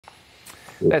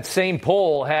That same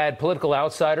poll had political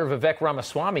outsider Vivek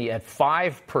Ramaswamy at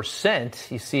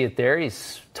 5%. You see it there.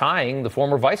 He's tying the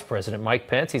former vice president, Mike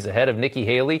Pence. He's ahead of Nikki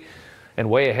Haley and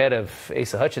way ahead of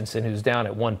Asa Hutchinson, who's down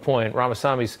at 1 point.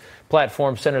 Ramaswamy's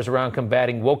platform centers around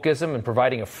combating wokeism and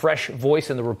providing a fresh voice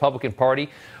in the Republican Party.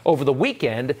 Over the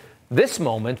weekend, this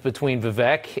moment between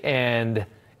Vivek and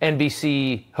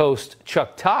NBC host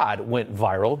Chuck Todd went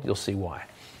viral. You'll see why.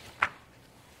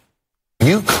 Are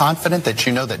you confident that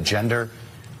you know that gender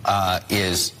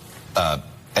is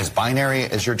as binary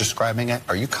as you're describing it?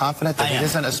 Are you confident that it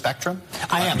isn't a spectrum?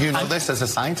 I am. Do you know this as a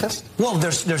scientist? Well,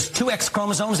 there's two X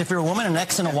chromosomes if you're a woman, an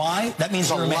X and a Y. That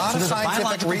means you're a man. There's a lot of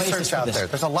scientific research out there.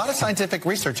 There's a lot of scientific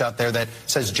research out there that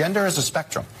says gender is a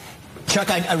spectrum.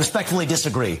 Chuck, I respectfully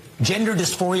disagree. Gender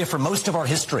dysphoria for most of our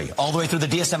history, all the way through the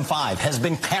DSM-5, has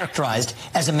been characterized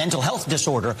as a mental health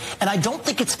disorder, and I don't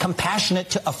think it's compassionate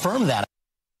to affirm that.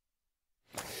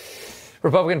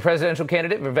 Republican presidential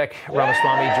candidate Vivek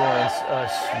Ramaswamy joins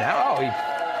us now.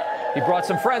 Oh, he brought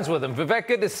some friends with him. Vivek,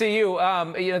 good to see you.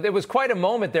 There was quite a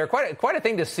moment there, quite a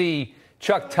thing to see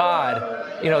Chuck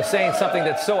Todd, saying something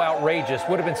that's so outrageous,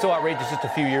 would have been so outrageous just a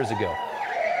few years ago.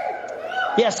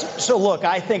 Yes. So, look,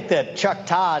 I think that Chuck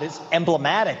Todd is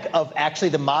emblematic of actually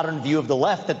the modern view of the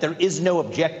left, that there is no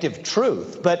objective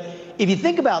truth. But if you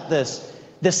think about this,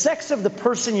 the sex of the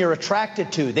person you're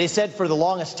attracted to, they said for the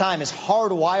longest time, is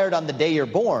hardwired on the day you're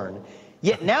born.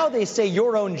 Yet now they say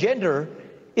your own gender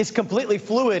is completely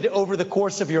fluid over the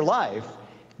course of your life.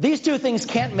 These two things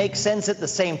can't make sense at the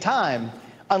same time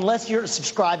unless you're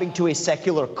subscribing to a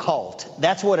secular cult.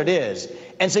 That's what it is.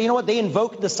 And so you know what? They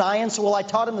invoked the science. Well, I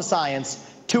taught them the science.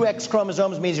 2 X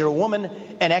chromosomes means you're a woman,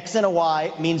 an X and a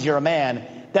Y means you're a man.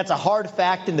 That's a hard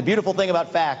fact, and the beautiful thing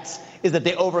about facts is that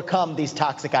they overcome these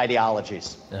toxic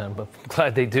ideologies. But I'm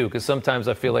glad they do, because sometimes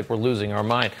I feel like we're losing our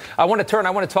mind. I want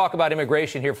to talk about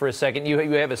immigration here for a second. You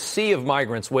have a sea of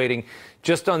migrants waiting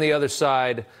just on the other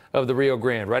side of the Rio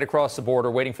Grande, right across the border,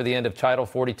 waiting for the end of Title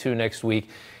 42 next week.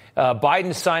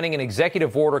 Biden signing an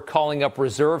executive order calling up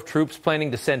reserve troops,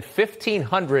 planning to send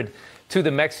 1,500 to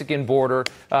the Mexican border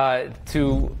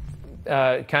to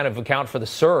kind of account for the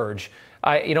surge.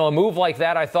 A move like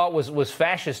that I thought was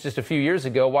fascist just a few years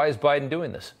ago. Why is Biden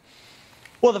doing this?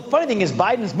 Well, the funny thing is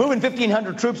Biden's moving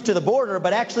 1,500 troops to the border,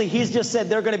 but actually he's just said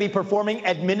they're going to be performing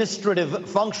administrative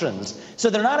functions. So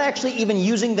they're not actually even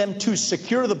using them to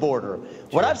secure the border. Sure.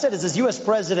 What I've said is, as U.S.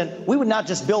 president, we would not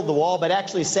just build the wall, but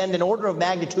actually send an order of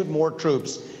magnitude more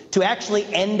troops to actually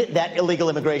end that illegal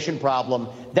immigration problem.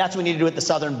 That's what we need to do at the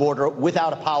southern border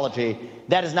without apology.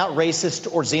 That is not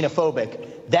racist or xenophobic.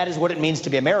 That is what it means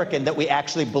to be American, that we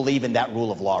actually believe in that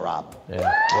rule of law, Rob.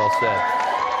 Yeah, well said.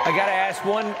 I got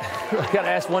to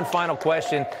ask one final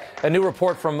question. A new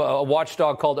report from a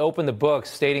watchdog called Open the Books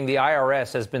stating the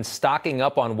IRS has been stocking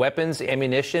up on weapons,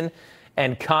 ammunition,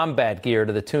 and combat gear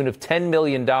to the tune of $10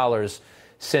 million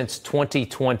since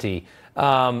 2020.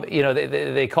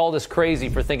 They called us crazy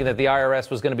for thinking that the IRS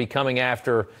was going to be coming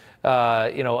after,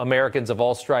 Americans of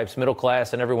all stripes, middle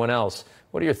class, and everyone else.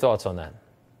 What are your thoughts on that?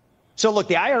 So, look,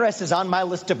 the IRS is on my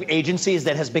list of agencies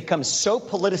that has become so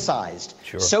politicized,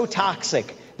 so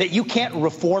toxic, that you can't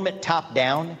reform it top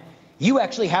down. You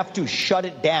actually have to shut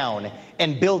it down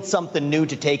and build something new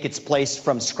to take its place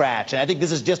from scratch. And I think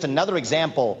this is just another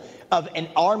example of an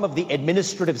arm of the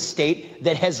administrative state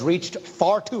that has reached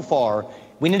far too far.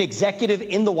 We need an executive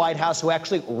in the White House who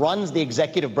actually runs the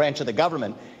executive branch of the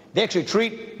government. They actually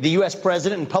treat the U.S.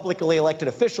 president and publicly elected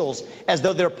officials as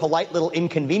though they're polite little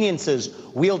inconveniences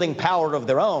wielding power of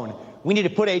their own. We need to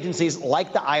put agencies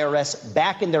like the IRS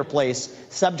back in their place,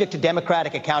 subject to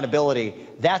democratic accountability.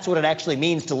 That's what it actually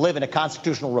means to live in a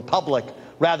constitutional republic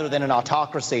rather than an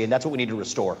autocracy, and that's what we need to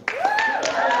restore.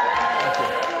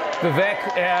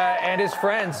 Vivek and his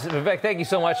friends. Vivek, thank you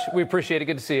so much. We appreciate it.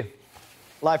 Good to see you.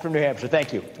 Live from New Hampshire.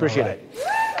 Thank you. Appreciate it.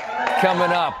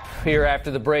 Coming up here after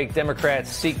the break,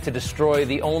 Democrats seek to destroy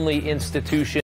the only institution